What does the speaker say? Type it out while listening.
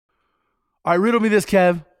All right, riddle me this,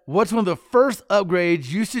 Kev. What's one of the first upgrades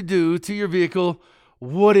you should do to your vehicle?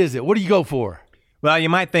 What is it? What do you go for? Well, you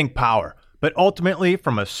might think power, but ultimately,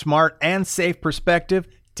 from a smart and safe perspective,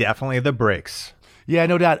 definitely the brakes. Yeah,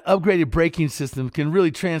 no doubt. Upgraded braking system can really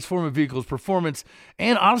transform a vehicle's performance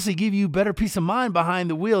and honestly give you better peace of mind behind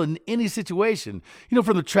the wheel in any situation. You know,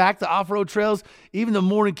 from the track to off-road trails, even the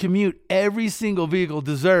morning commute, every single vehicle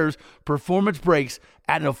deserves performance brakes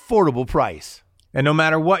at an affordable price. And no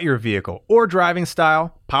matter what your vehicle or driving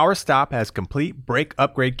style, PowerStop has complete brake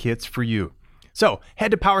upgrade kits for you. So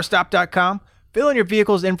head to PowerStop.com, fill in your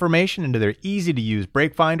vehicle's information into their easy-to-use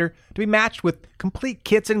brake finder to be matched with complete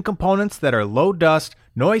kits and components that are low dust,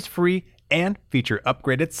 noise-free, and feature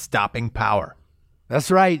upgraded stopping power.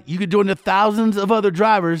 That's right. You could join the thousands of other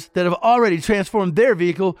drivers that have already transformed their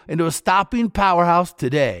vehicle into a stopping powerhouse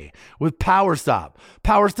today with PowerStop.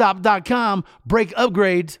 PowerStop.com, brake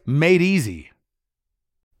upgrades made easy.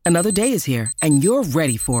 Another day is here, and you're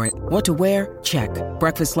ready for it. What to wear? Check.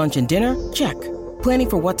 Breakfast, lunch, and dinner? Check. Planning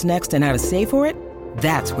for what's next and how to save for it?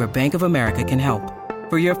 That's where Bank of America can help.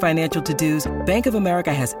 For your financial to-dos, Bank of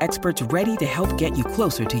America has experts ready to help get you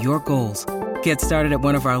closer to your goals. Get started at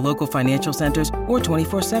one of our local financial centers or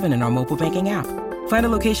 24/7 in our mobile banking app. Find a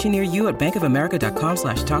location near you at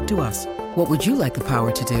bankofamerica.com/talktous. What would you like the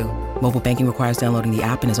power to do? Mobile banking requires downloading the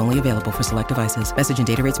app and is only available for select devices. Message and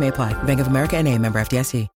data rates may apply. Bank of America N.A., member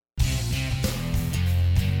FDIC.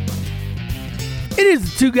 It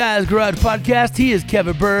is the Two Guys Garage Podcast. He is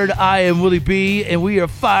Kevin Bird. I am Willie B. And we are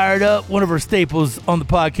fired up. One of our staples on the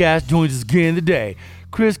podcast joins us again today.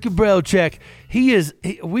 Chris Gabrelchek.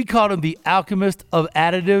 We called him the alchemist of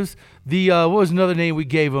additives. What was another name we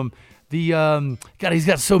gave him? God, he's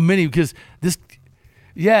got so many because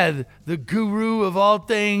the guru of all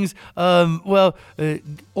things, oil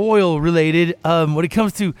related. When it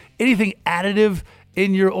comes to anything additive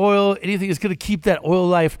in your oil, anything that's going to keep that oil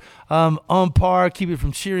life on par, keep it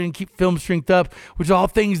from shearing, keep film strength up, which are all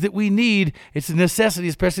things that we need. It's a necessity,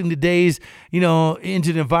 especially in today's,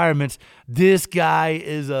 engine environments. This guy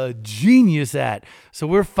is a genius at. So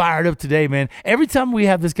we're fired up today, man. Every time we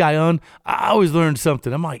have this guy on, I always learn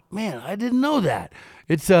something. I'm like, man, I didn't know that.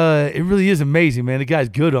 It really is amazing, man. The guy's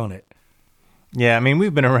good on it. Yeah, I mean,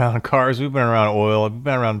 we've been around cars, we've been around oil, we've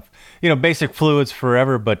been around, basic fluids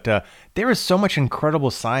forever, but there is so much incredible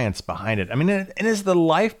science behind it. I mean, it is the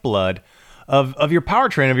lifeblood of your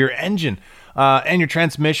powertrain, of your engine, and your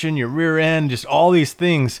transmission, your rear end, just all these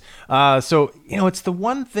things. So, it's the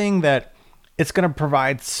one thing that it's going to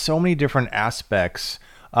provide so many different aspects.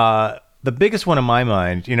 The biggest one in my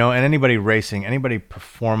mind, and anybody racing, anybody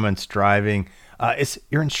performance driving, it's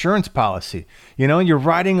your insurance policy. You're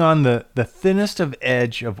riding on the thinnest of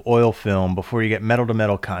edge of oil film before you get metal to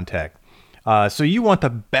metal contact. So you want the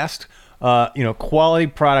best, quality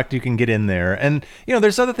product you can get in there. And,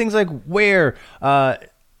 there's other things like wear,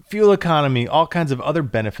 fuel economy, all kinds of other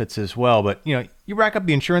benefits as well. But, you rack up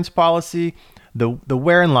the insurance policy, the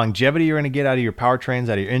wear and longevity you're going to get out of your powertrains,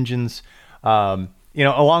 out of your engines,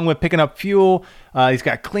 along with picking up fuel. He's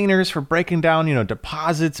got cleaners for breaking down,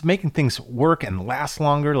 deposits, making things work and last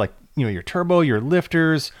longer, like, your turbo, your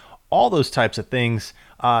lifters, all those types of things.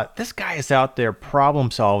 This guy is out there problem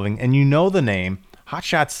solving, and the name, Hot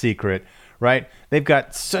Shot Secret, right? They've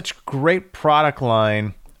got such great product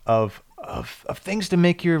line of things to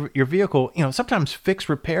make your vehicle, sometimes fix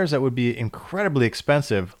repairs that would be incredibly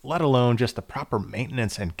expensive, let alone just the proper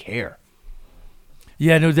maintenance and care.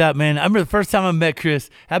 Yeah, no doubt, man. I remember the first time I met Chris,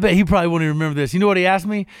 I bet he probably won't even remember this. You know what he asked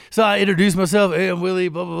me? So I introduced myself. Hey, I'm Willie,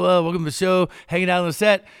 blah, blah, blah. Welcome to the show, hanging out on the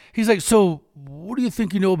set. He's like, so what do you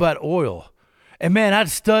think you know about oil? And man, I'd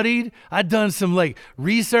done some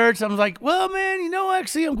research. I was like, well, man,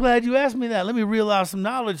 actually, I'm glad you asked me that. Let me reel out some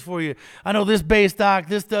knowledge for you. I know this base stock,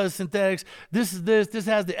 this does synthetics, this is this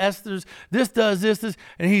has the esters, this does this.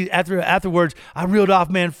 And he, afterwards, I reeled off,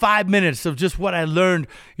 man, 5 minutes of just what I learned,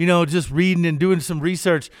 just reading and doing some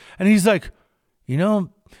research. And he's like, you know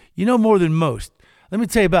more than most. Let me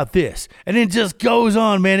tell you about this. And then just goes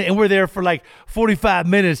on, man. And we're there for 45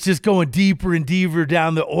 minutes, just going deeper and deeper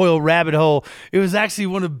down the oil rabbit hole. It was actually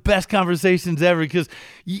one of the best conversations ever because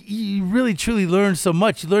you really, truly learn so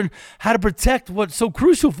much. You learn how to protect what's so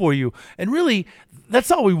crucial for you. And really, that's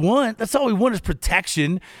all we want. That's all we want is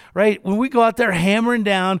protection, right? When we go out there hammering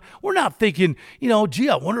down, we're not thinking, gee,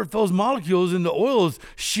 I wonder if those molecules in the oil is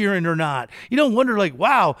shearing or not. You don't wonder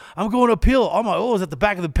wow, I'm going uphill. All my oil is at the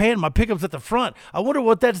back of the pan. My pickup's at the front. I wonder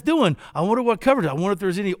what that's doing. I wonder what covered it. I wonder if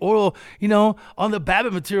there's any oil, on the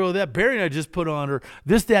Babbitt material that bearing I just put on, or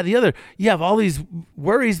this, that, the other. You have all these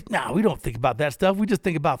worries. No, we don't think about that stuff. We just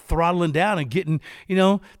think about throttling down and getting,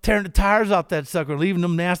 tearing the tires off that sucker, leaving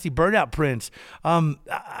them nasty burnout prints.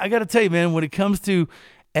 I got to tell you, man, when it comes to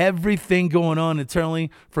everything going on internally,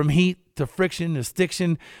 from heat to friction to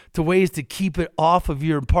stiction to ways to keep it off of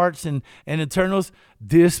your parts and internals,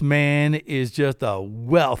 this man is just a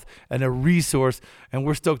wealth and a resource, and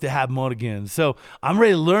we're stoked to have him on again. So I'm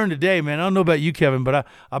ready to learn today, man. I don't know about you, Kevin, but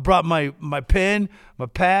I brought my pen, my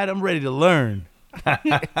pad. I'm ready to learn.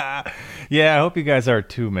 Yeah, I hope you guys are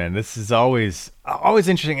too, man. This is always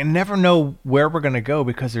interesting, and never know where we're going to go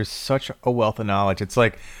because there's such a wealth of knowledge. It's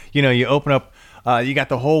like, you open up, you got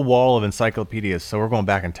the whole wall of encyclopedias. So we're going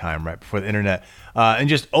back in time, right before the internet, and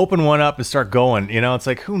just open one up and start going. It's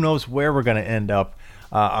like, who knows where we're going to end up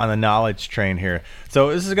on the knowledge train here. So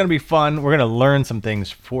this is going to be fun. We're going to learn some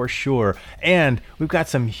things for sure. And we've got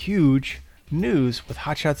some huge news with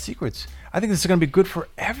Hot Shot Secrets. I think this is going to be good for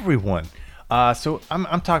everyone. So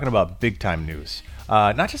I'm talking about big time news.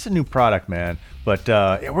 Not just a new product, man, but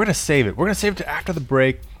we're going to save it. We're going to save it to after the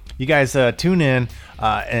break. You guys tune in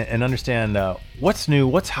and understand what's new,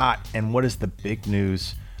 what's hot, and what is the big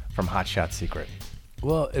news from Hot Shot Secret.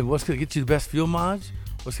 Well, and what's going to get you the best fuel mileage?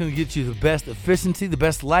 What's going to get you the best efficiency, the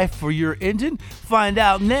best life for your engine? Find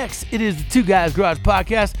out next. It is the Two Guys Garage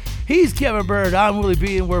Podcast. He's Kevin Bird. I'm Willie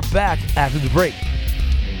B, and we're back after the break.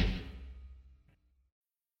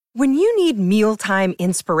 When you need mealtime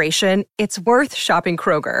inspiration, it's worth shopping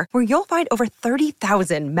Kroger, where you'll find over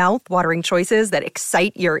 30,000 mouth-watering choices that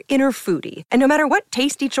excite your inner foodie. And no matter what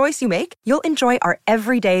tasty choice you make, you'll enjoy our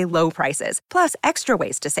everyday low prices, plus extra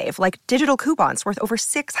ways to save, like digital coupons worth over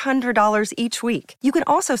 $600 each week. You can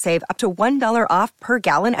also save up to $1 off per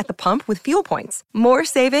gallon at the pump with fuel points. More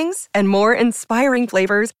savings and more inspiring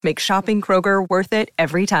flavors make shopping Kroger worth it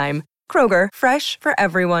every time. Kroger, fresh for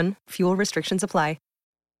everyone. Fuel restrictions apply.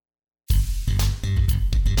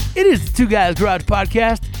 It is the Two Guys Garage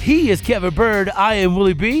Podcast. He is Kevin Bird. I am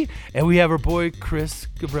Willie B. And we have our boy Chris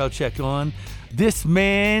Gabrelchek on. This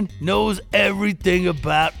man knows everything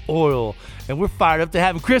about oil. And we're fired up to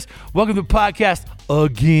have him. Chris, welcome to the podcast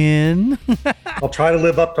again. I'll try to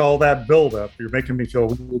live up to all that buildup. You're making me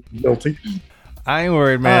feel guilty. I ain't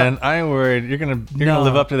worried, man. I ain't worried. You're gonna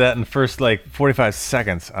live up to that in the first 45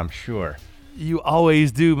 seconds, I'm sure. You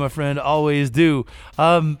always do, my friend. Always do.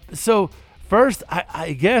 So first,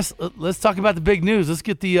 I guess let's talk about the big news. Let's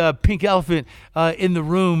get the pink elephant in the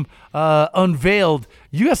room unveiled.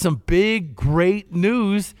 You got some big, great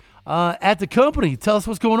news at the company. Tell us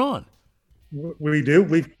what's going on. We do.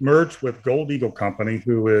 We've merged with Gold Eagle Company,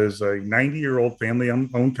 who is a 90-year-old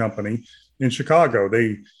family-owned company in Chicago.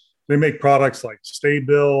 They make products like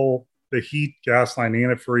Sta-Bil, the heat gas line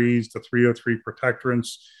antifreeze, the 303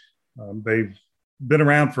 protectorants. They've been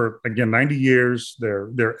around for, again, 90 years.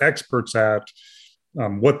 They're experts at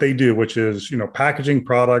what they do, which is, packaging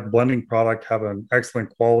product, blending product, have an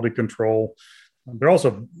excellent quality control. They're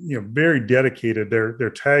also, very dedicated. Their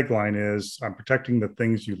tagline is protecting the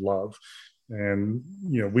things you love. And,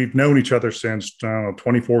 we've known each other since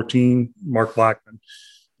 2014. Mark Blackman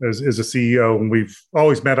is a CEO, and we've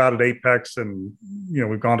always met out at Apex, and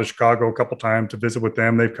we've gone to Chicago a couple times to visit with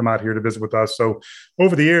them. They've come out here to visit with us. So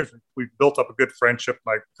over the years, we've built up a good friendship,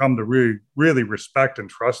 and I've come to really, really respect and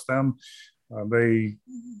trust them. They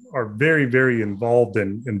are very, very involved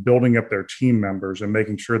in building up their team members and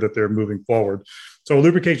making sure that they're moving forward. So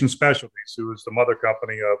Lubrication Specialties, who is the mother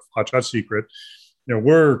company of Hot Shot Secret,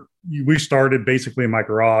 we started basically in my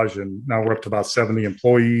garage, and now we're up to about 70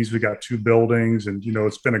 employees. We got 2 buildings, and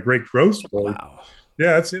it's been a great growth story. Wow.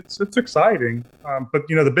 Yeah, it's exciting. But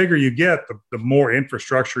the bigger you get, the more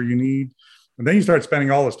infrastructure you need, and then you start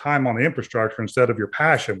spending all this time on the infrastructure instead of your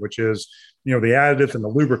passion, which is the additives and the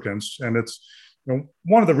lubricants. And it's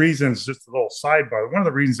one of the reasons, just a little sidebar, one of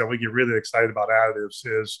the reasons that we get really excited about additives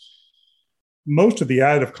is most of the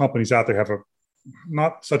additive companies out there have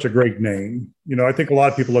not such a great name. I think a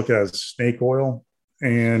lot of people look at it as snake oil,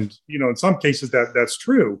 and in some cases that's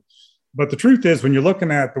true. But the truth is, when you're looking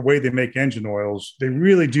at the way they make engine oils, they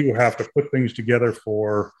really do have to put things together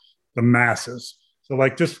for the masses. So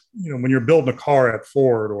like just when you're building a car at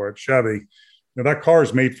Ford or at Chevy, that car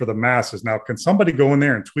is made for the masses. Now, can somebody go in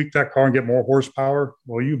there and tweak that car and get more horsepower?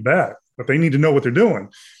 Well, you bet. But they need to know what they're doing.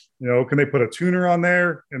 Can they put a tuner on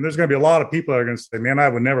there? And there's going to be a lot of people that are going to say, man, I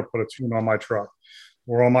would never put a tuner on my truck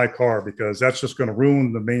or on my car because that's just going to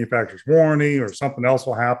ruin the manufacturer's warranty, or something else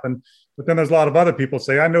will happen. But then there's a lot of other people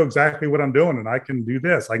say, I know exactly what I'm doing, and I can do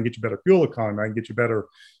this. I can get you better fuel economy. I can get you better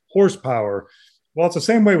horsepower. Well, it's the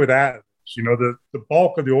same way with additives. oils. The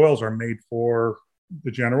bulk of the oils are made for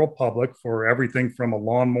the general public, for everything from a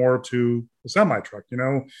lawnmower to a semi truck.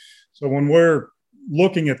 So when we're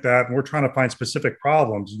looking at that and we're trying to find specific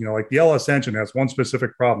problems, like the LS engine has one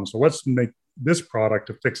specific problem. So let's make this product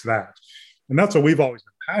to fix that. And that's what we've always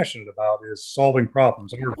been passionate about, is solving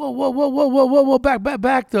problems. Whoa,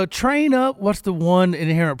 back the train up. What's the one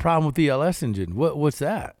inherent problem with the LS engine? What's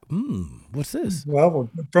that? What's this? Well,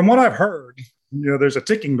 from what I've heard, there's a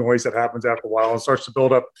ticking noise that happens after a while and starts to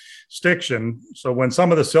build up stiction. So when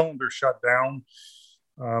some of the cylinders shut down,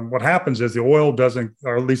 what happens is the oil doesn't,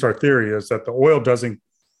 or at least our theory is that the oil doesn't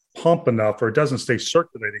pump enough, or it doesn't stay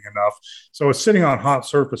circulating enough. So it's sitting on hot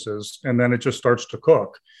surfaces and then it just starts to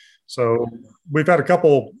cook. So we've had a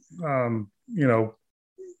couple of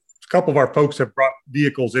our folks have brought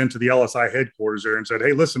vehicles into the LSI headquarters there and said,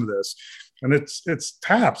 "Hey, listen to this." And it's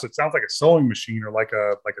taps. It sounds like a sewing machine or like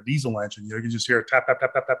a diesel engine. You can just hear it tap, tap,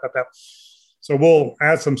 tap, tap, tap, tap, tap. So we'll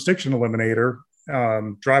add some stiction eliminator,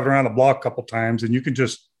 drive around the block a couple times, and you can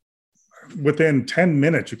just, within 10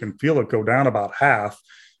 minutes, you can feel it go down about half.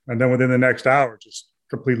 And then within the next hour, it just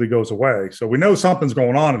completely goes away. So we know something's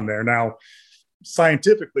going on in there. Now,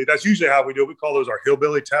 scientifically, that's usually how we do it. We call those our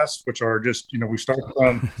hillbilly tests, which are just, we start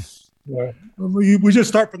from... we just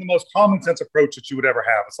start from the most common sense approach that you would ever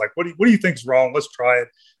have. It's like, what do you think is wrong? Let's try it.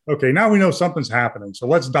 Okay, now we know something's happening. So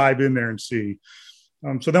let's dive in there and see.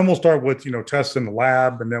 So then we'll start with, tests in the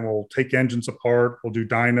lab, and then we'll take engines apart. We'll do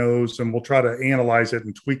dynos, and we'll try to analyze it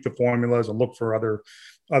and tweak the formulas and look for other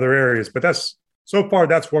areas. But that's where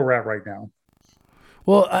we're at right now.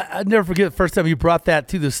 Well, I never forget the first time you brought that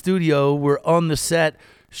to the studio. We're on the set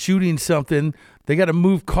shooting something. They got to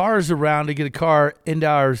move cars around to get a car into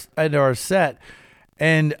our set.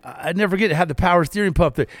 And I never forget, it had the power steering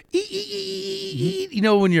pump there.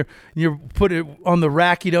 When you're put it on the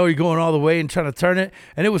rack, you're going all the way and trying to turn it.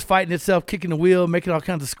 And it was fighting itself, kicking the wheel, making all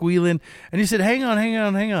kinds of squealing. And you said, hang on.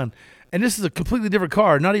 And this is a completely different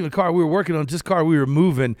car, not even a car we were working on, just a car we were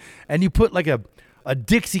moving. And you put like a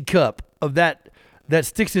Dixie cup of that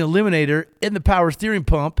stiction eliminator in the power steering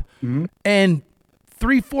pump. Mm-hmm. And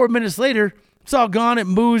 3-4 minutes later, it's all gone. It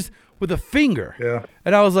moves with a finger. Yeah.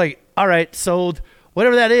 And I was like, all right, sold.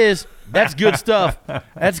 Whatever that is, that's good stuff.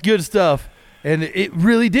 That's good stuff. And it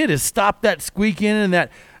really did. It stopped that squeaking and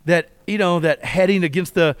that heading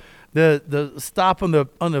against the stop on the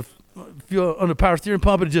power steering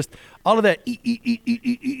pump, and just all of that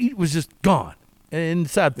was just gone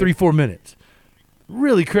inside 3-4 minutes.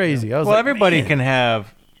 Really crazy. Yeah. I was like, everybody can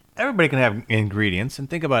have ingredients, and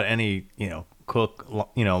think about any, cook,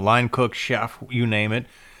 line cook, chef, you name it.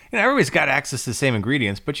 Everybody's got access to the same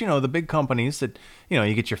ingredients, but the big companies that,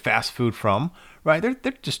 you get your fast food from, right? They're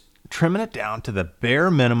just trimming it down to the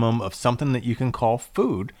bare minimum of something that you can call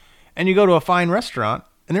food. And you go to a fine restaurant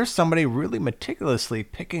and there's somebody really meticulously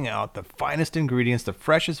picking out the finest ingredients, the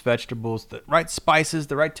freshest vegetables, the right spices,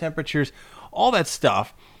 the right temperatures, all that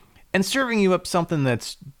stuff, and serving you up something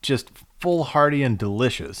that's just foolhardy and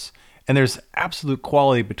delicious. And there's absolute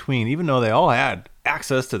quality between, even though they all had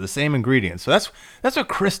access to the same ingredients. So that's what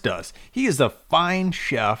Chris does. He is a fine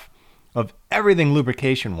chef of everything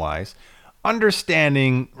lubrication-wise,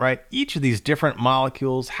 understanding, right, each of these different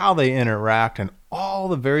molecules, how they interact, and all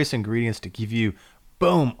the various ingredients to give you,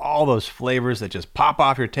 boom, all those flavors that just pop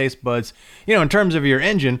off your taste buds, in terms of your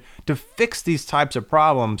engine, to fix these types of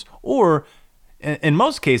problems. Or in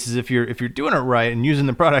most cases, if you're doing it right and using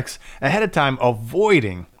the products ahead of time,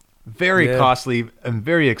 avoiding very costly and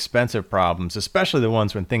very expensive problems, especially the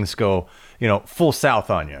ones when things go, full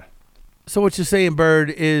south on you. So what you're saying,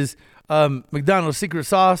 Bird, is McDonald's secret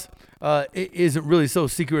sauce it isn't really so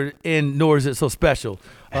secret, and nor is it so special.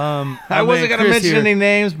 I wasn't going to mention any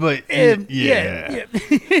names, but yeah,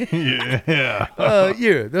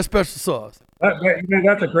 that's special sauce.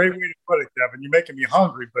 That's a great way to put it, Kevin. You're making me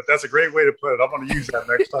hungry, but that's a great way to put it. I'm going to use that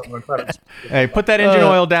next time. I'm trying to... Hey, put that engine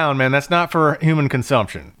oil down, man. That's not for human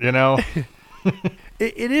consumption,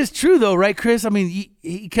 It is true, though, right, Chris? I mean,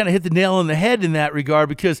 you kind of hit the nail on the head in that regard,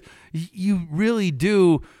 because you really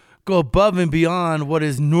do go above and beyond what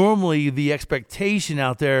is normally the expectation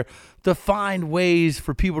out there to find ways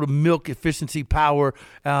for people to milk efficiency, power,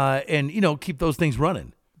 and keep those things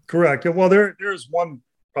running. Correct. Well, there's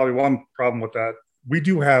probably one problem with that. We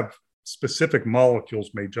do have specific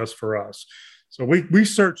molecules made just for us. So we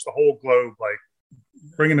searched the whole globe, like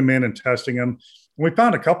bringing them in and testing them. And we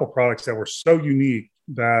found a couple products that were so unique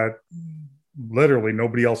that literally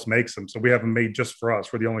nobody else makes them. So we have them made just for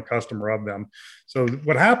us. We're the only customer of them. So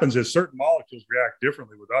what happens is certain molecules react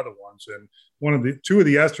differently with other ones. And two of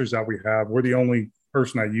the esters that we have, we're the only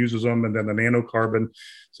person that uses them, and then the nanocarbon.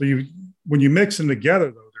 So when you mix them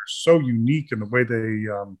together, though, they're so unique in the way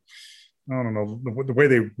they, I don't know, the way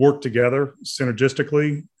they work together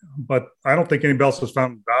synergistically. But I don't think anybody else has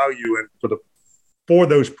found value in for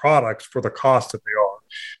those products for the cost that they are.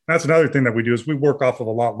 That's another thing that we do is we work off of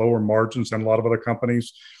a lot lower margins than a lot of other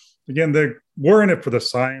companies. Again, we're in it for the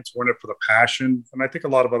science, we're in it for the passion, and I think a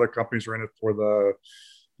lot of other companies are in it for the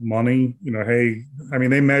money. Hey, I mean,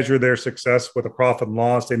 they measure their success with a profit and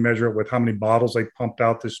loss. They measure it with how many bottles they pumped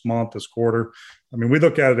out this month, this quarter. I mean, we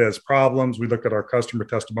look at it as problems. We look at our customer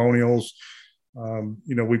testimonials.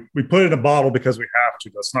 We put it in a bottle because we have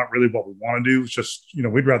to. That's not really what we want to do. It's just,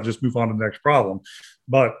 we'd rather just move on to the next problem.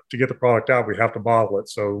 But to get the product out, we have to bottle it.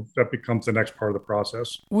 So that becomes the next part of the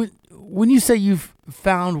process. When you say you've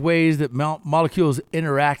found ways that molecules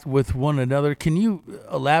interact with one another, can you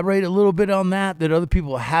elaborate a little bit on that other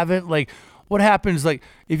people haven't? Like, what happens, like,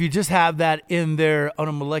 if you just have that in there on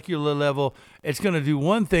a molecular level, it's going to do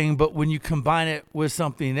one thing, but when you combine it with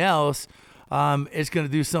something else, it's going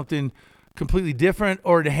to do something completely different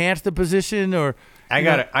or enhance the position? Or I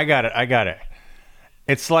got it.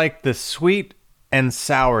 It's like the sweet and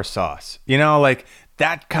sour sauce. Like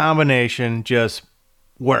that combination just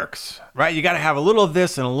works, right? You got to have a little of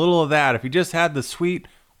this and a little of that. If you just had the sweet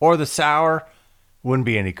or the sour, wouldn't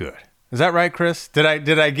be any good. Is that right, Chris? Did I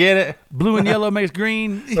get it? Blue and yellow makes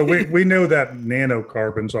green. So we know that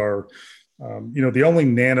nanocarbons are, the only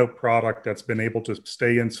nano product that's been able to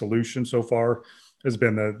stay in solution so far has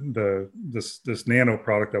been this nano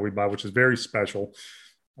product that we buy, which is very special.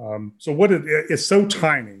 So it's so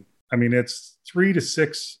tiny. I mean, it's 3 to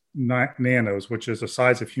 6 nanos, which is the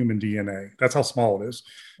size of human DNA. That's how small it is.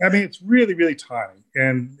 I mean, it's really, really tiny,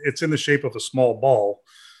 and it's in the shape of a small ball.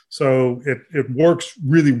 So it works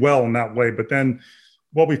really well in that way. But then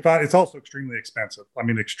what we found, it's also extremely expensive. I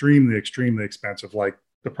mean, extremely, extremely expensive, like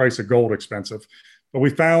the price of gold expensive. But we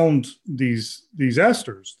found these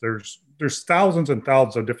esters. There's thousands and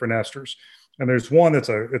thousands of different esters. And there's one that's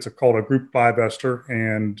called a group 5 ester,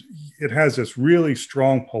 and it has this really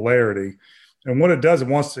strong polarity. And what it does, it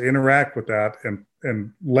wants to interact with that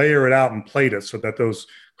and layer it out and plate it so that those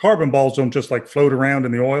carbon balls don't just like float around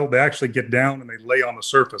in the oil. They actually get down and they lay on the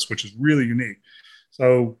surface, which is really unique.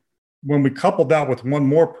 So when we coupled that with one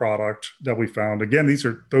more product that we found, again,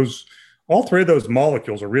 all 3 of those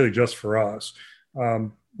molecules are really just for us.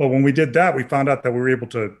 But when we did that, we found out that we were able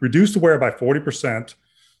to reduce the wear by 40%.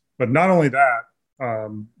 But not only that,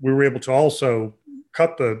 we were able to also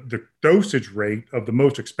cut the dosage rate of the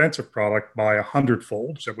most expensive product by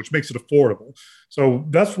 100-fold, which makes it affordable. So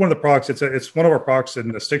that's one of the products. It's one of our products in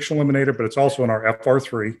the Stiction Eliminator, but it's also in our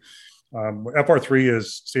FR3. FR3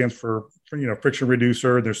 stands for friction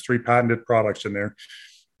reducer. There's 3 patented products in there,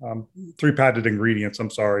 3 patented ingredients.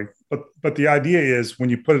 I'm sorry, but the idea is when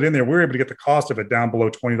you put it in there, we're able to get the cost of it down below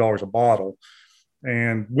 $20 a bottle.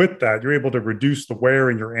 And with that, you're able to reduce the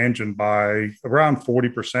wear in your engine by around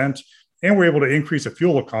 40%. And we're able to increase the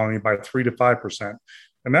fuel economy by 3 to 5%.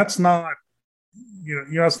 And that's not,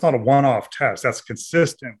 that's not a one-off test. That's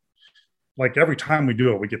consistent. Like every time we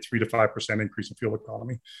do it, we get 3 to 5% increase in fuel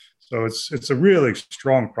economy. So it's a really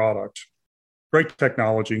strong product. Great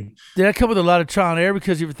technology. Did that come with a lot of trial and error?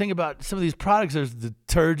 Because if you think about some of these products, there's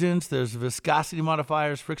detergents, there's viscosity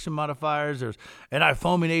modifiers, friction modifiers, there's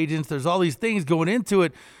anti-foaming agents, there's all these things going into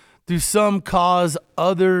it. Do some cause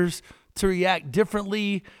others to react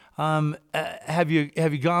differently? Have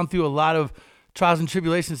you gone through a lot of trials and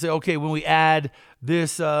tribulations to say, okay, when we add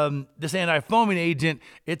this anti-foaming agent,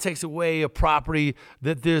 it takes away a property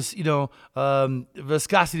that this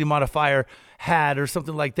viscosity modifier had or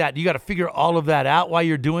something like that? You got to figure all of that out while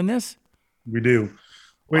you're doing this? We do.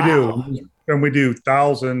 And we do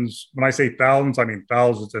thousands. When I say thousands, I mean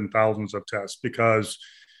thousands and thousands of tests, because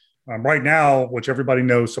right now, which everybody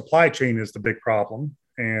knows, supply chain is the big problem.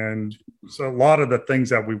 And so a lot of the things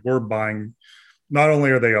that we were buying, not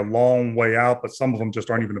only are they a long way out, but some of them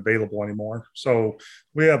just aren't even available anymore. So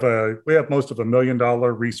we have most of $1 million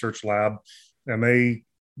research lab, and they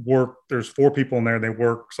work. There's 4 people in there. They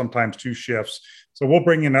work sometimes 2 shifts. So we'll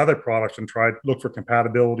bring in other products and try to look for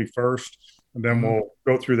compatibility first, and then we'll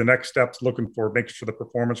go through the next steps, making sure the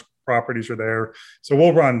performance properties are there. So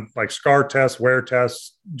we'll run like scar tests, wear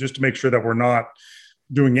tests, just to make sure that we're not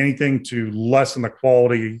doing anything to lessen the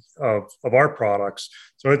quality of our products.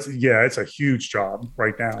 So it's a huge job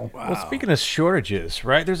right now. Wow. Well, speaking of shortages,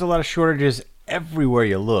 right? There's a lot of shortages everywhere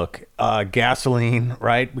you look. Gasoline,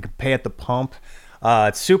 right? We can pay at the pump.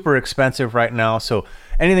 It's super expensive right now. So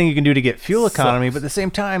anything you can do to get fuel economy, but at the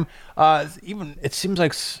same time, even it seems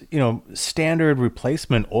like, standard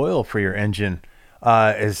replacement oil for your engine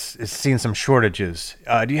is seeing some shortages.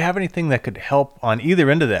 Do you have anything that could help on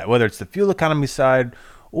either end of that, whether it's the fuel economy side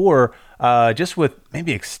or just with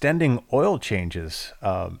maybe extending oil changes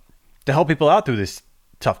to help people out through these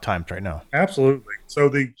tough times right now? Absolutely.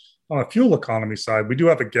 So on a fuel economy side, we do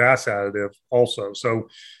have a gas additive also. So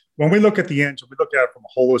when we look at the engine, we look at it from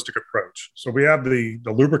a holistic approach. So we have the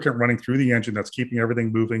lubricant running through the engine that's keeping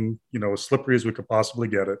everything moving, as slippery as we could possibly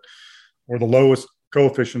get it, or the lowest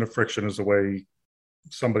coefficient of friction is the way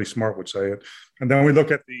somebody smart would say it. And then we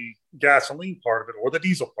look at the gasoline part of it or the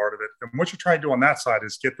diesel part of it. And what you're trying to do on that side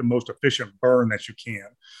is get the most efficient burn that you can.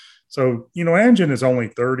 So, engine is only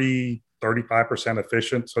 35%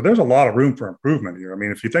 efficient. So there's a lot of room for improvement here. I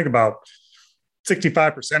mean, if you think about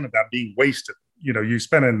 65% of that being wasted, you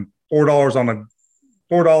spending $4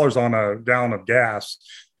 on a gallon of gas,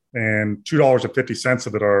 and $2.50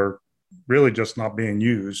 of it are really just not being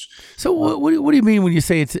used. So what do you mean when you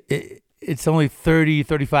say it's only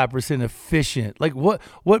 35% efficient? Like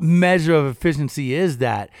what measure of efficiency is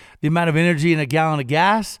that? The amount of energy in a gallon of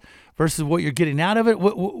gas versus what you're getting out of it?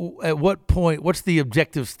 At what point, what's the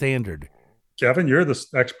objective standard? Kevin, you're the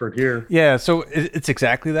expert here. Yeah, so it's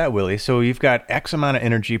exactly that, Willie. So you've got X amount of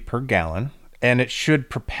energy per gallon, and it should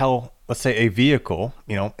propel, let's say, a vehicle,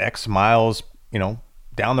 X miles,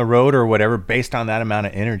 down the road or whatever, based on that amount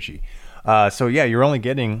of energy. So yeah, you're only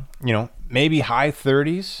getting, maybe high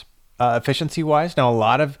 30s efficiency wise. Now, a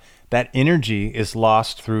lot of that energy is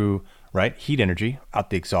lost through, right, heat energy out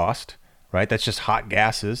the exhaust, right? That's just hot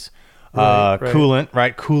gases, coolant,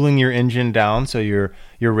 right? Cooling your engine down. So your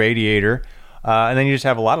radiator, and then you just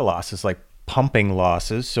have a lot of losses, like pumping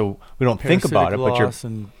losses. So we don't think about it,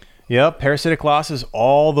 but parasitic losses,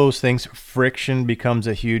 all those things. Friction becomes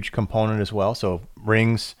a huge component as well. So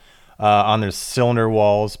rings on the cylinder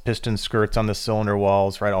walls, piston skirts on the cylinder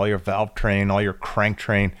walls, right? All your valve train, all your crank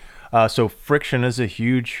train. So friction is a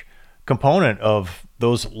huge component of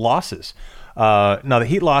those losses. Now the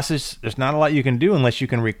heat losses, there's not a lot you can do unless you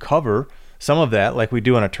can recover some of that, like we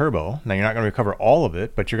do in a turbo. Now you're not going to recover all of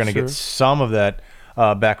it, but you're going to get some of that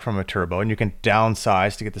back from a turbo, and you can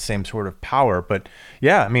downsize to get the same sort of power. But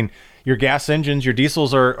yeah, I mean, your gas engines, your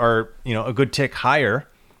diesels are a good tick higher,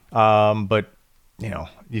 but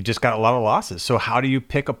you just got a lot of losses. So how do you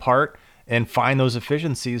pick apart and find those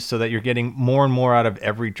efficiencies so that you're getting more and more out of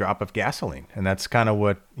every drop of gasoline? And that's kind of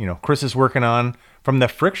what Chris is working on from the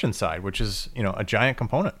friction side, which is a giant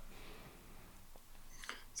component.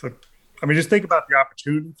 So just think about the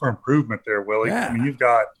opportunity for improvement there, Willie. Yeah. I mean, you've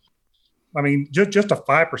got, just a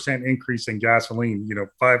 5% increase in gasoline.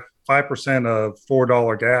 5% of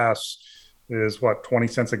 $4 gas is what, 20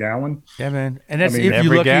 cents a gallon? Yeah, man. And that's if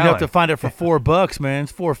you're lucky enough to find it for $4, man.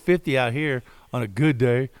 It's $4.50 out here on a good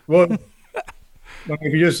day. Well,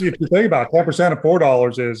 if you think about it, 10% of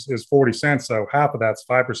 $4 is 40 cents. So half of that's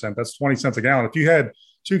 5%. That's 20 cents a gallon. If you had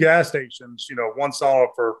two gas stations, one's selling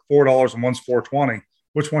it for $4 and one's $4.20,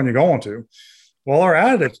 which one you going to? Well, our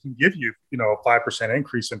additives can give you, a 5%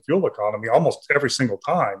 increase in fuel economy almost every single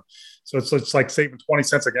time. So it's like saving 20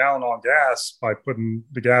 cents a gallon on gas by putting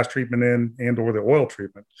the gas treatment in and or the oil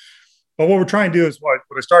treatment. But what we're trying to do is what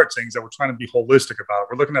I started saying is that we're trying to be holistic about it.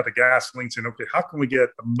 We're looking at the gasoline saying, okay, how can we get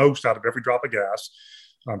the most out of every drop of gas?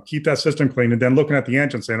 Keep that system clean, and then looking at the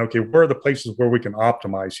engine saying, okay, where are the places where we can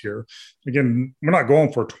optimize here? Again, we're not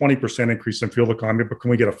going for a 20% increase in fuel economy, but can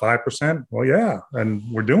we get a 5%? Well, yeah, and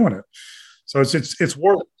we're doing it. So it's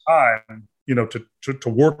worth the time, to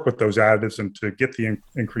work with those additives and to get the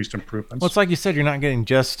increased improvements. Well, it's like you said, you're not getting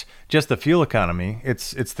just the fuel economy.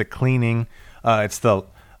 It's the cleaning, it's the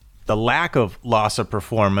lack of loss of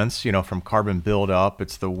performance, from carbon buildup.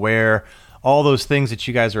 It's the wear. All those things that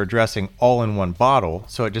you guys are addressing all in one bottle.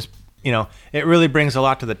 So it just, it really brings a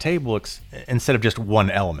lot to the table instead of just one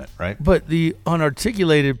element, right? But the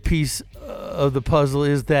unarticulated piece of the puzzle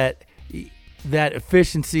is that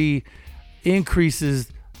efficiency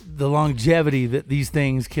increases the longevity that these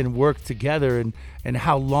things can work together and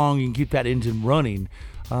how long you can keep that engine running.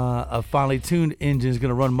 A finely tuned engine is going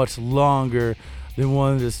to run much longer than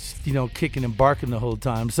one that's kicking and barking the whole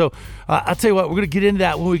time. So I'll tell you what, we're going to get into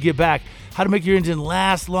that when we get back. How to make your engine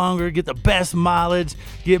last longer, get the best mileage,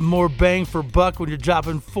 get more bang for buck when you're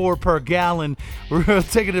dropping $4 per gallon. We're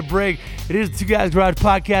taking a break. It is the Two Guys Garage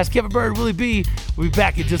Podcast. Kevin Bird, Willie B. We'll be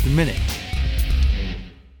back in just a minute.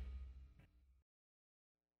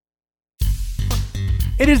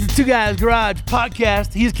 It is the Two Guys Garage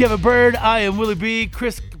Podcast. He's Kevin Bird. I am Willie B.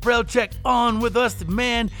 Chris Brelchek on with us.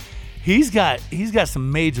 Man, he's got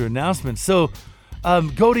some major announcements. So,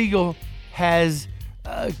 Gold Eagle has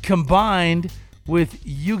combined with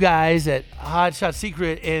you guys at Hot Shot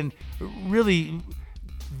Secret, and really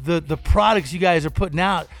the products you guys are putting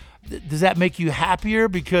out. Does that make you happier?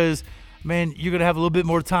 Because man, you're gonna have a little bit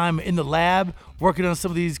more time in the lab working on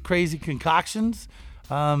some of these crazy concoctions,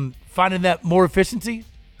 finding that more efficiency.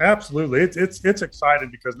 Absolutely, it's exciting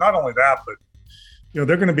because not only that, but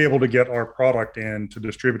they're going to be able to get our product in to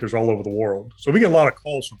distributors all over the world. So we get a lot of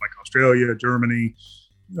calls from like Australia, Germany,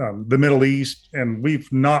 the Middle East, and we've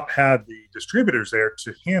not had the distributors there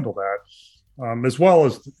to handle that, as well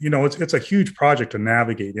as it's a huge project to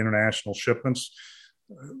navigate international shipments,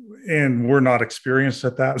 and we're not experienced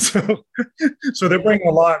at that. So they're bringing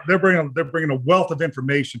a lot. They're bringing a wealth of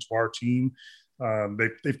information to our team.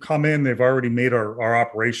 They've come in. They've already made our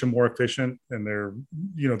operation more efficient, and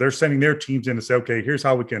they're sending their teams in to say, okay, here's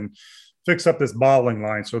how we can fix up this bottling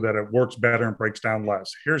line so that it works better and breaks down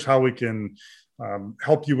less. Here's how we can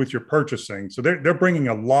help you with your purchasing. So they're bringing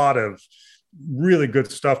a lot of really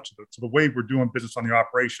good stuff to the way we're doing business on the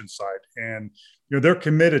operations side, and they're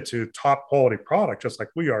committed to top quality product just like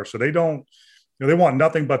we are. So they don't. They want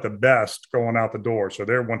nothing but the best going out the door. So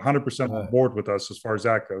they're 100% on board with us as far as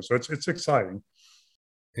that goes. So it's exciting.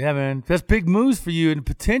 Yeah, man. That's big moves for you, and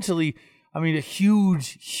potentially, I mean, a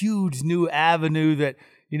huge new avenue that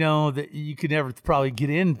you could never probably get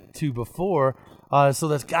into before. So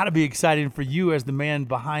that's got to be exciting for you as the man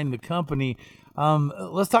behind the company.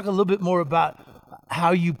 Let's talk a little bit more about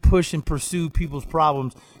how you push and pursue people's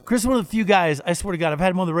problems. Chris is one of the few guys, I swear to God, I've had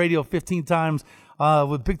him on the radio 15 times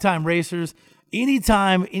with Big Time Racers.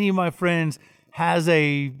 Anytime any of my friends has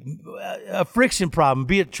a friction problem,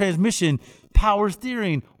 be it transmission, power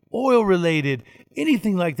steering, oil related,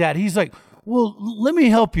 anything like that, he's like, well, let me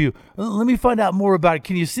help you. Let me find out more about it.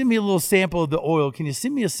 Can you send me a little sample of the oil? Can you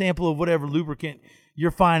send me a sample of whatever lubricant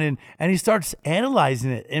you're finding? And he starts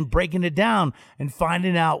analyzing it and breaking it down and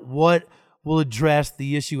finding out what will address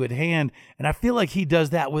the issue at hand. And I feel like he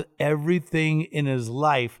does that with everything in his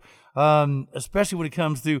life, especially when it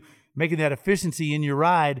comes to making that efficiency in your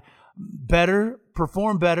ride better,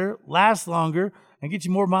 perform better, last longer, and get you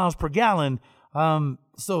more miles per gallon.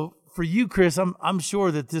 So for you, Chris, I'm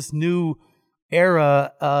sure that this new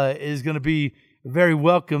era is going to be very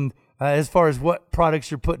welcomed as far as what products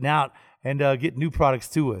you're putting out and get new products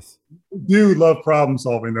to us. We do love problem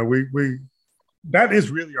solving, though. We that is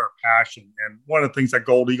really our passion. And one of the things that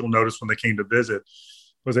Gold Eagle noticed when they came to visit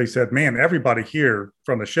was they said, man, everybody here,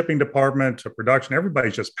 from the shipping department to production,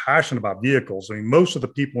 everybody's just passionate about vehicles. I mean, most of the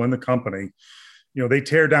people in the company, they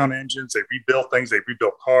tear down engines, they rebuild things, they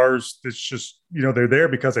rebuild cars. It's just, they're there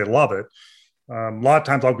because they love it. A lot of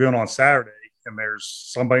times I'll go in on Saturday and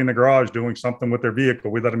there's somebody in the garage doing something with their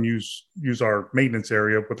vehicle. We let them use our maintenance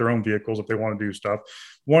area with their own vehicles if they want to do stuff.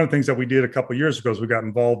 One of the things that we did a couple of years ago is we got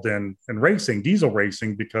involved in racing, diesel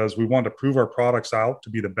racing, because we wanted to prove our products out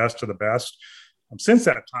to be the best of the best. Since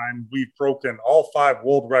that time, we've broken all 5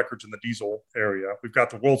 world records in the diesel area. We've got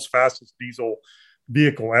the world's fastest diesel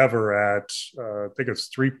vehicle ever at, I think it's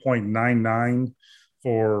 3.99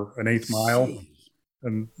 for an 1/8 mile.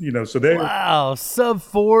 And, so they sub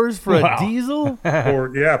 4s for a diesel?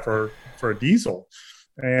 for a diesel.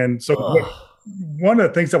 And so one of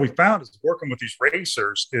the things that we found is working with these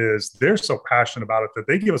racers is they're so passionate about it that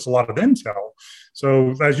they give us a lot of intel.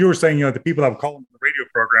 So as you were saying, the people that would call them the radio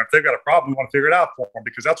program, if they've got a problem, we want to figure it out for them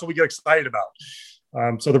because that's what we get excited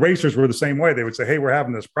about. So the racers were the same way. They would say, hey, we're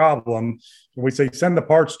having this problem. And we'd say, send the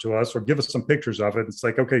parts to us or give us some pictures of it. It's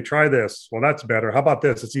like, okay, try this. Well, that's better. How about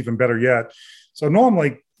this? It's even better yet. So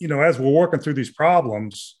normally, as we're working through these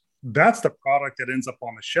problems, that's the product that ends up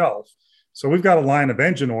on the shelf. So we've got a line of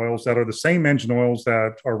engine oils that are the same engine oils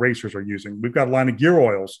that our racers are using. We've got a line of gear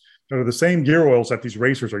oils that are the same gear oils that these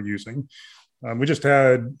racers are using. We just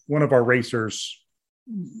had one of our racers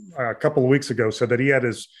a couple of weeks ago said that he had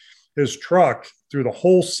his truck through the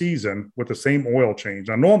whole season with the same oil change.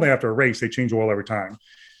 Now, normally after a race, they change oil every time.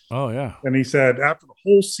 Oh, yeah. And he said after the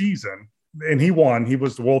whole season, and he won, he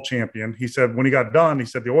was the world champion. He said when he got done, he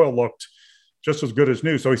said the oil looked just as good as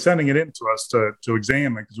new. So he's sending it in to us to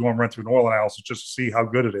examine because we want to run through an oil analysis just to see how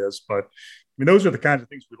good it is. But I mean, those are the kinds of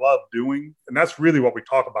things we love doing. And that's really what we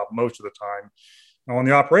talk about most of the time. Now, on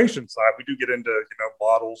the operations side, we do get into,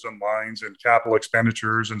 bottles and lines and capital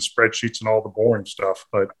expenditures and spreadsheets and all the boring stuff.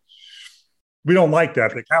 But we don't like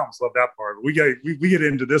that. The accountants love that part. We get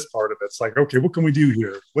into this part of it. It's like, okay, what can we do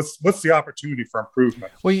here? What's the opportunity for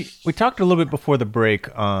improvement? We talked a little bit before the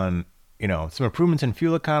break on some improvements in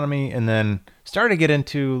fuel economy, and then started to get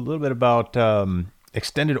into a little bit about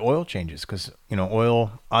extended oil changes because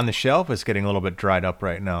oil on the shelf is getting a little bit dried up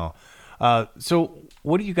right now. So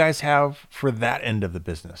what do you guys have for that end of the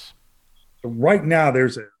business? So right now,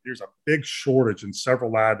 there's a big shortage in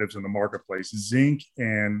several additives in the marketplace, zinc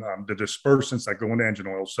and the dispersants that go into engine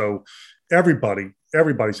oil. So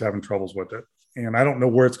everybody's having troubles with it. and I don't know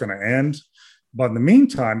where it's going to end. But in the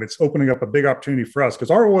meantime, it's opening up a big opportunity for us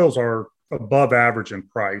because our oils are above average in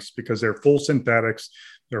price because they're full synthetics.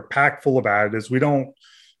 They're packed full of additives. We don't,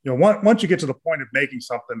 once you get to the point of making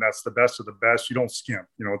something that's the best of the best, you don't skimp.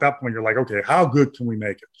 At that point, you're like, okay, how good can we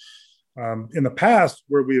make it? In the past,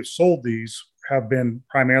 where we have sold these have been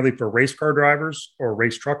primarily for race car drivers or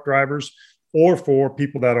race truck drivers, or for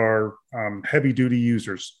people that are heavy duty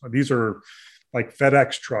users. These are like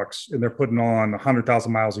FedEx trucks, and they're putting on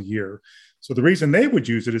 100,000 miles a year. So the reason they would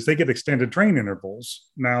use it is they get extended drain intervals.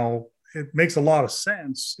 Now, it makes a lot of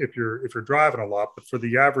sense if you're driving a lot, but for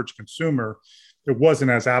the average consumer, it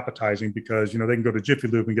wasn't as appetizing because, they can go to Jiffy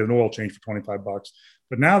Lube and get an oil change for $25.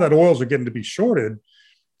 But now that oils are getting to be shorted,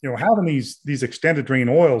 having these extended drain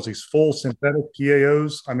oils, these full synthetic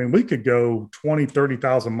PAOs, I mean, we could go 20,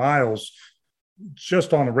 30,000 miles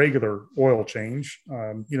just on a regular oil change,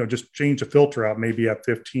 just change the filter out maybe at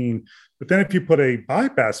 15. But then if you put a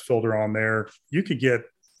bypass filter on there, you could get,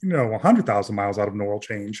 100,000 miles out of an oil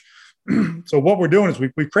change. So what we're doing is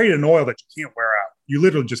we've created an oil that you can't wear out. You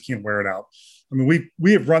literally just can't wear it out. I mean,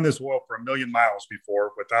 we have run this oil for 1 million miles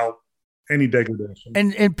before without any degradation.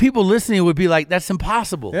 And people listening would be like, that's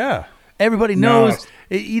impossible. Yeah. Everybody knows,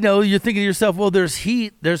 you're thinking to yourself, well, there's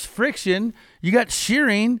heat, there's friction, you got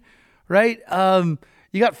shearing, right?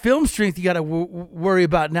 You got film strength you got to worry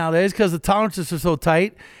about nowadays because the tolerances are so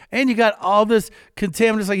tight. And you got all this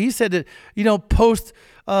contaminants, like he said, that,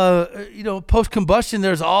 post combustion,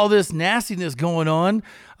 there's all this nastiness going on.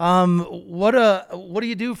 What do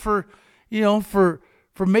you do for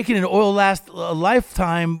making an oil last a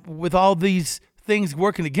lifetime with all these things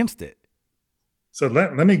working against it? So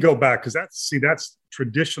let me go back because that's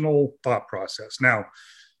traditional thought process. Now,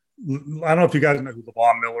 I don't know if you guys know who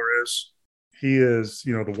Levon Miller is. He is,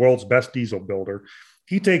 the world's best diesel builder.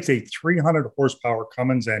 He takes a 300 horsepower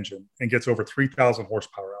Cummins engine and gets over 3,000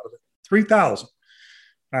 horsepower out of it. 3,000.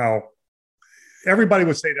 Now, everybody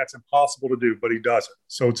would say that's impossible to do, but he doesn't.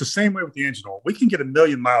 So it's the same way with the engine oil. We can get 1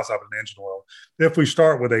 million miles out of an engine oil if we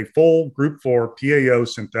start with a full Group 4 PAO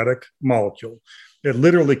synthetic molecule. It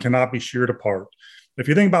literally cannot be sheared apart. If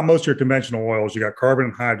you think about most of your conventional oils, you got carbon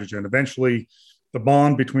and hydrogen. Eventually, the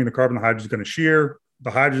bond between the carbon and hydrogen is going to shear. The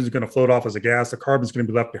hydrogen is going to float off as a gas. The carbon is going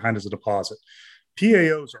to be left behind as a deposit.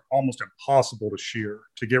 PAOs are almost impossible to shear,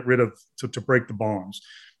 to get rid of, to break the bonds.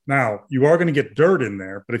 Now, you are going to get dirt in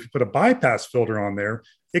there, but if you put a bypass filter on there,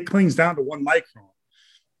 it cleans down to 1 micron.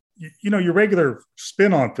 Your regular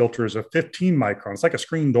spin-on filter is a 15 micron. It's like a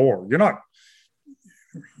screen door. You're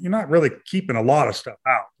not really keeping a lot of stuff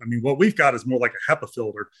out. I mean, what we've got is more like a HEPA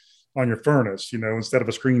filter on your furnace, instead of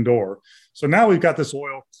a screen door. So now we've got this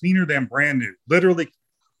oil cleaner than brand new. Literally,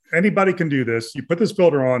 anybody can do this. You put this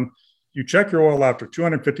filter on, you check your oil after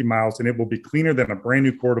 250 miles, and it will be cleaner than a brand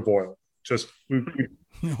new quart of oil.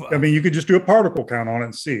 I mean, you could just do a particle count on it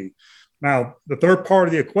and see. Now, the third part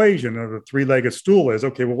of the equation of the three-legged stool is,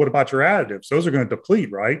 okay, well, what about your additives? Those are going to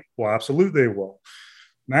deplete, right? Well, absolutely they will.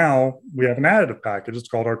 Now, we have an additive package. It's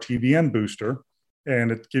called our TBN booster,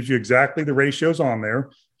 and it gives you exactly the ratios on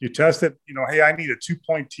there. You test it, hey, I need a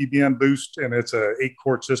 2-point TBN boost, and it's a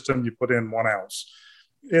 8-quart system. You put in 1 ounce.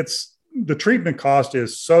 The treatment cost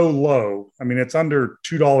is so low. I mean, it's under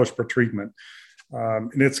 $2 per treatment.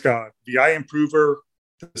 And it's got the eye improver,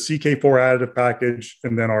 the CK4 additive package,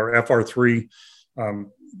 and then our FR3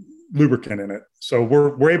 lubricant in it. So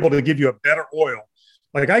we're able to give you a better oil.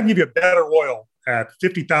 Like I can give you a better oil at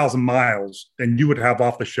 50,000 miles than you would have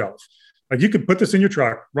off the shelf. Like you could put this in your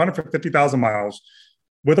truck, run it for 50,000 miles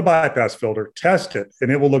with a bypass filter, test it,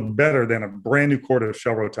 and it will look better than a brand new quart of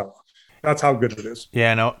Shell Rotella. That's how good it is.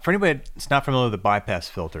 Yeah, no, for anybody that's not familiar with the bypass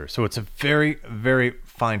filter, so it's a very, very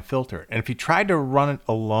fine filter. And if you tried to run it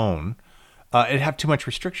alone, it'd have too much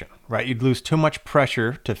restriction, right? You'd lose too much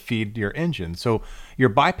pressure to feed your engine. So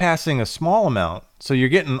you're bypassing a small amount, so you're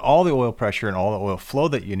getting all the oil pressure and all the oil flow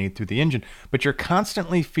that you need through the engine, but you're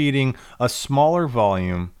constantly feeding a smaller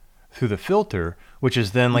volume through the filter, which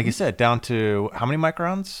is then, like you said, down to how many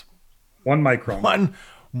microns? 1 micron.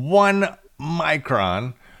 One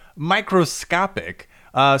micron, microscopic.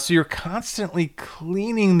 So you're constantly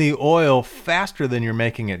cleaning the oil faster than you're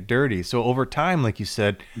making it dirty. So over time, like you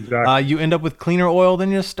said, exactly. You end up with cleaner oil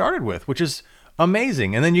than you started with, which is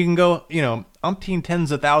amazing. And then you can go, umpteen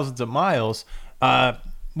tens of thousands of miles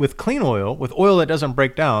with clean oil, with oil that doesn't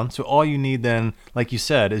break down. So all you need then, like you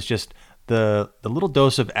said, is just the little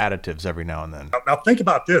dose of additives every now and then. Now think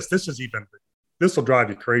about this. This will drive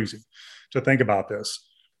you crazy to think about this.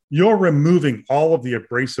 You're removing all of the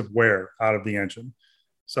abrasive wear out of the engine.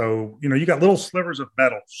 So, you got little slivers of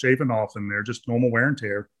metal shaving off in there, just normal wear and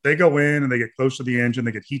tear. They go in and they get close to the engine,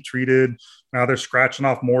 they get heat treated. Now they're scratching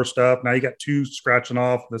off more stuff. Now you got two scratching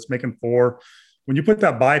off, that's making four. When you put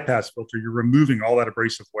that bypass filter, you're removing all that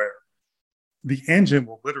abrasive wear. The engine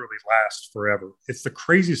will literally last forever. It's the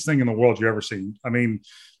craziest thing in the world you've ever seen. I mean,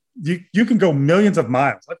 you can go millions of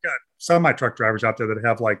miles. I've got semi truck drivers out there that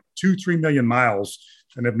have like 2-3 million miles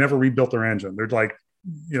and have never rebuilt their engine. They're like,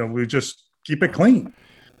 we just keep it clean.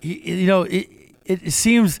 It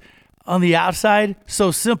seems on the outside so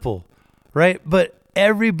simple, right? But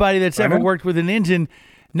everybody that's ever worked with an engine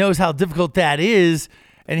knows how difficult that is.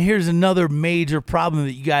 And here's another major problem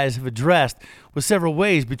that you guys have addressed with several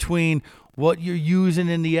ways between what you're using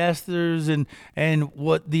in the esters and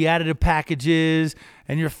what the additive package is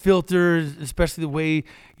and your filters, especially the way,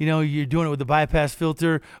 you're doing it with the bypass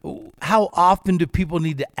filter. How often do people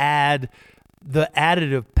need to add the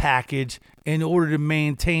additive package in order to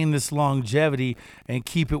maintain this longevity and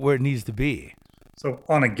keep it where it needs to be? So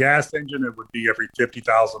on a gas engine, it would be every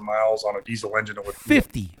 50,000 miles. On a diesel engine, it would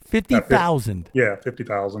be 50,000. Yeah,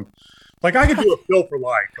 50,000. Like I could do a fill for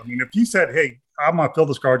life. I mean, if you said, hey, I'm going to fill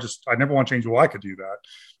this car, I never want to change oil, I could do that.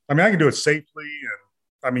 I mean, I can do it safely.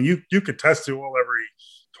 And I mean, you could test the oil every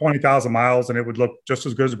 20,000 miles and it would look just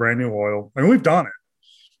as good as brand new oil. I mean, we've done it.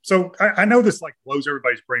 So I know this like blows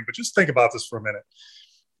everybody's brain, but just think about this for a minute.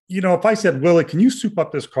 If I said, Willie, can you soup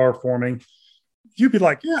up this car for me? You'd be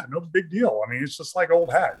like, yeah, no big deal. I mean, it's just like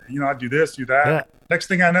old hat. I do this, do that. Yeah. Next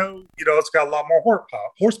thing I know, it's got a lot more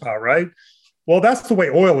horsepower, right? Well, that's the way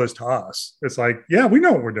oil is to us. It's like, yeah, we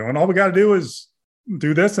know what we're doing. All we got to do is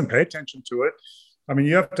do this and pay attention to it. I mean,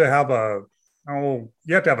 you have to have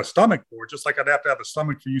a stomach for it, just like I'd have to have a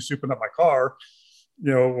stomach for you souping up my car,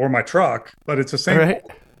 or my truck. But it's the same. Right.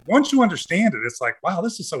 Once you understand it, it's like, wow,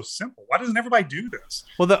 this is so simple. Why doesn't everybody do this?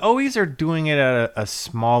 Well, the OEs are doing it at a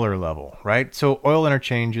smaller level, right? So oil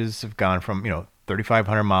interchanges have gone from,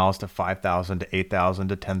 3,500 miles to 5,000 to 8,000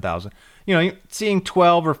 to 10,000. You're seeing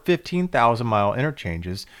 12 or 15,000 mile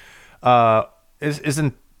interchanges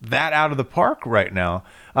isn't that out of the park right now.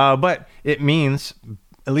 But it means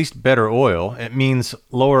at least better oil. It means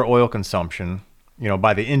lower oil consumption,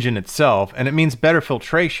 by the engine itself, and it means better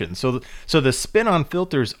filtration. So the spin-on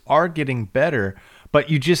filters are getting better, but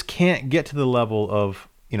you just can't get to the level of,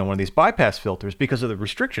 one of these bypass filters because of the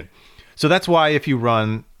restriction. So that's why if you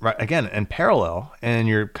run, right, again, in parallel, and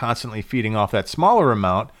you're constantly feeding off that smaller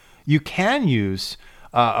amount, you can use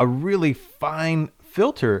a really fine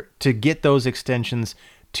filter to get those extensions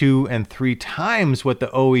 2 and 3 times what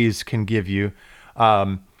the OEs can give you.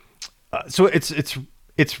 So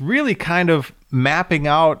it's really kind of mapping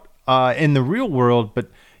out in the real world,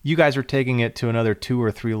 but you guys are taking it to another 2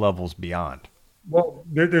 or 3 levels beyond. Well,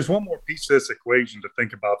 there's one more piece to this equation to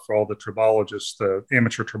think about for all the tribologists, the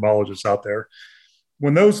amateur tribologists out there.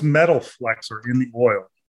 When those metal flecks are in the oil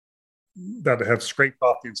that have scraped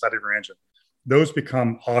off the inside of your engine, those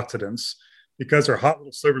become oxidants. Because they're hot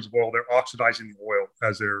little slivers of oil, they're oxidizing the oil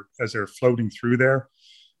as they're floating through there.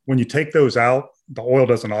 When you take those out, the oil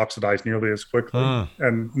doesn't oxidize nearly as quickly.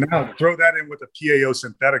 And now throw that in with a PAO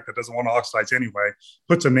synthetic that doesn't want to oxidize anyway,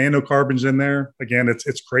 put some nanocarbons in there. Again,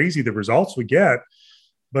 it's crazy the results we get,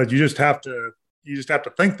 but you just have to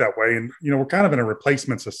think that way. And, we're kind of in a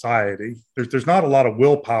replacement society. There's not a lot of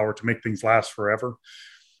willpower to make things last forever.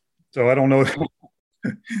 So I don't know. I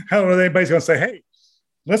don't know if anybody's going to say, hey,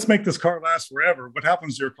 let's make this car last forever. What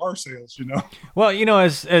happens to your car sales, Well,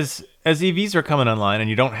 as EVs are coming online and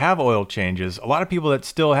you don't have oil changes, a lot of people that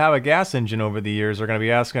still have a gas engine over the years are going to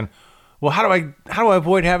be asking, well, how do I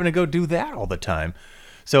avoid having to go do that all the time?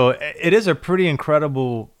 So it is a pretty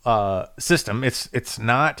incredible system. It's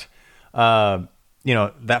not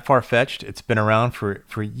that far-fetched. It's been around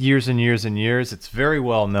for years and years and years. It's very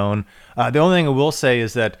well known. The only thing I will say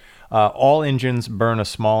is that all engines burn a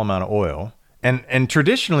small amount of oil. And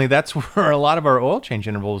traditionally, that's where a lot of our oil change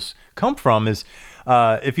intervals come from is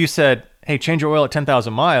if you said, hey, change your oil at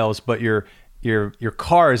 10,000 miles, but your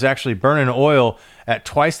car is actually burning oil at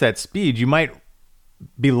twice that speed, you might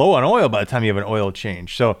be low on oil by the time you have an oil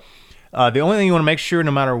change. So the only thing you want to make sure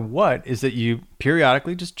no matter what is that you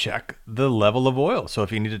periodically just check the level of oil. So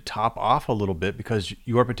if you need to top off a little bit because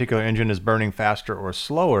your particular engine is burning faster or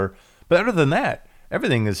slower, but other than that,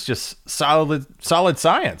 everything is just solid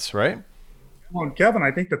science, right? Well, Kevin,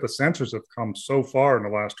 I think that the sensors have come so far in the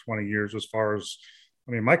last 20 years as far as,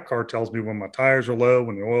 my car tells me when my tires are low,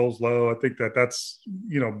 when the oil's low. I think that's,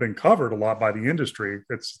 been covered a lot by the industry.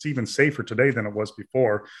 It's even safer today than it was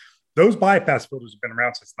before. Those bypass filters have been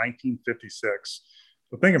around since 1956.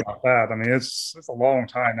 So think about that. It's a long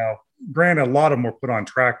time now. Granted, a lot of them were put on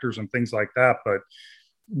tractors and things like that, but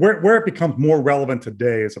where it becomes more relevant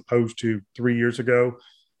today as opposed to 3 years ago,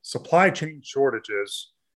 supply chain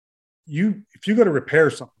shortages. If you go to repair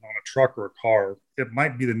something on a truck or a car, it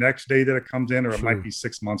might be the next day that it comes in, or it might be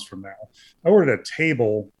 6 months from now. I ordered a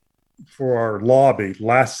table for our lobby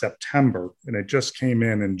last September, and it just came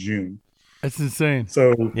in June. That's insane.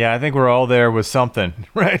 So yeah, I think we're all there with something,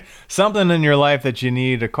 right? Something in your life that you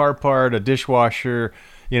need, a car part, a dishwasher,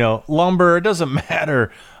 lumber. It doesn't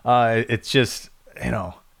matter. It's just,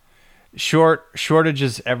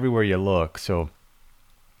 shortages everywhere you look. So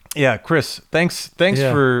yeah, Chris, thanks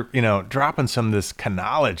for, dropping some of this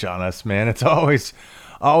knowledge on us, man. It's always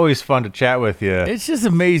fun to chat with you. It's just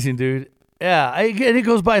amazing, dude. Yeah, and it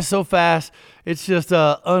goes by so fast. It's just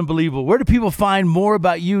unbelievable. Where do people find more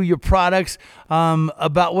about you, your products,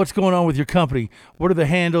 about what's going on with your company? What are the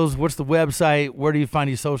handles? What's the website? Where do you find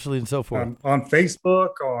you socially and so forth? On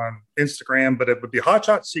Facebook, on Instagram, but it would be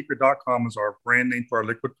hotshotsecret.com is our brand name for our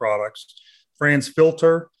liquid products. Franz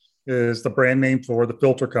Filter is the brand name for the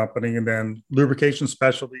filter company. And then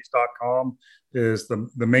lubricationspecialties.com is the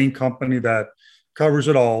main company that covers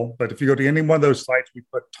it all. But if you go to any one of those sites, we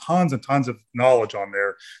put tons and tons of knowledge on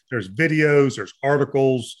there. There's videos, there's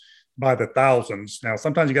articles by the thousands. Now,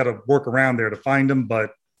 sometimes you got to work around there to find them,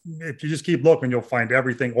 but if you just keep looking, you'll find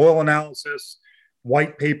everything. Oil analysis,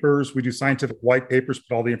 white papers. We do scientific white papers,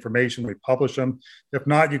 put all the information, we publish them. If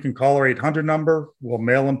not, you can call our 800 number. We'll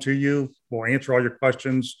mail them to you. We'll answer all your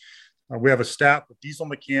questions. We have a staff of diesel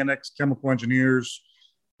mechanics, chemical engineers.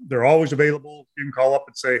 They're always available. You can call up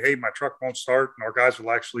and say, hey, my truck won't start, and our guys will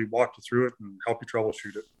actually walk you through it and help you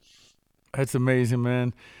troubleshoot it. That's amazing,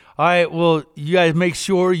 man. All right, well, you guys make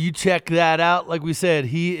sure you check that out. Like we said,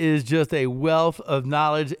 he is just a wealth of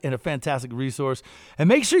knowledge and a fantastic resource. And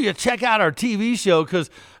make sure you check out our TV show, because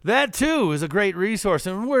that, too, is a great resource.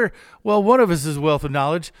 And one of us is wealth of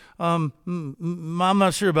knowledge. I'm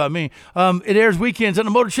not sure about me. It airs weekends on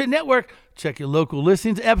the Motor Trend Network. Check your local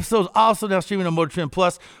listings. Episodes also now streaming on Motor Trend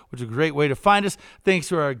Plus, which is a great way to find us. Thanks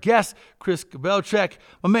to our guest, Chris Kabelchek,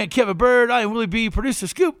 my man Kevin Bird. I am Willie B., producer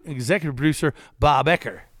Scoop, executive producer Bob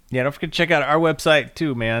Ecker. Yeah, don't forget to check out our website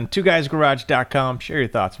too, man. twoguysgarage.com. Share your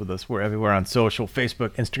thoughts with us. We're everywhere on social,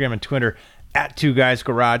 Facebook, Instagram, and Twitter at Two Guys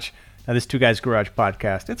Garage. Now, this Two Guys Garage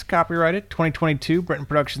podcast, it's copyrighted 2022, Brenton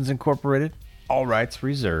Productions Incorporated. All rights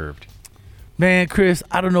reserved. Man, Chris,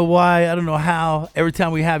 I don't know why, I don't know how. Every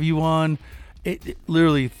time we have you on, it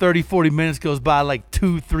literally 30, 40 minutes goes by like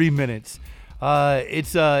 2-3 minutes.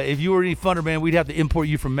 If you were any funner, man, we'd have to import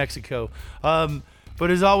you from Mexico. But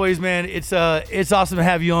as always, man, it's awesome to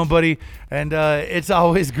have you on, buddy. And it's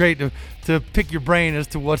always great to pick your brain as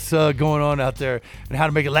to what's going on out there and how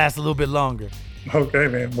to make it last a little bit longer. Okay,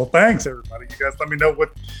 man. Well, thanks, everybody. You guys let me know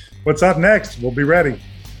what's up next. We'll be ready.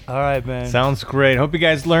 All right, man. Sounds great. Hope you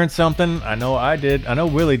guys learned something. I know I did. I know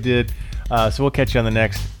Willie did. So we'll catch you on the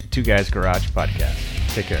next Two Guys Garage podcast.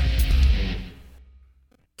 Take care.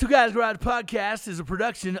 Two Guys Garage Podcast is a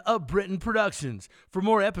production of Brenton Productions. For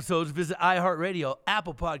more episodes, visit iHeartRadio,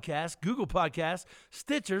 Apple Podcasts, Google Podcasts,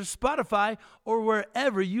 Stitcher, Spotify, or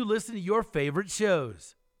wherever you listen to your favorite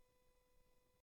shows.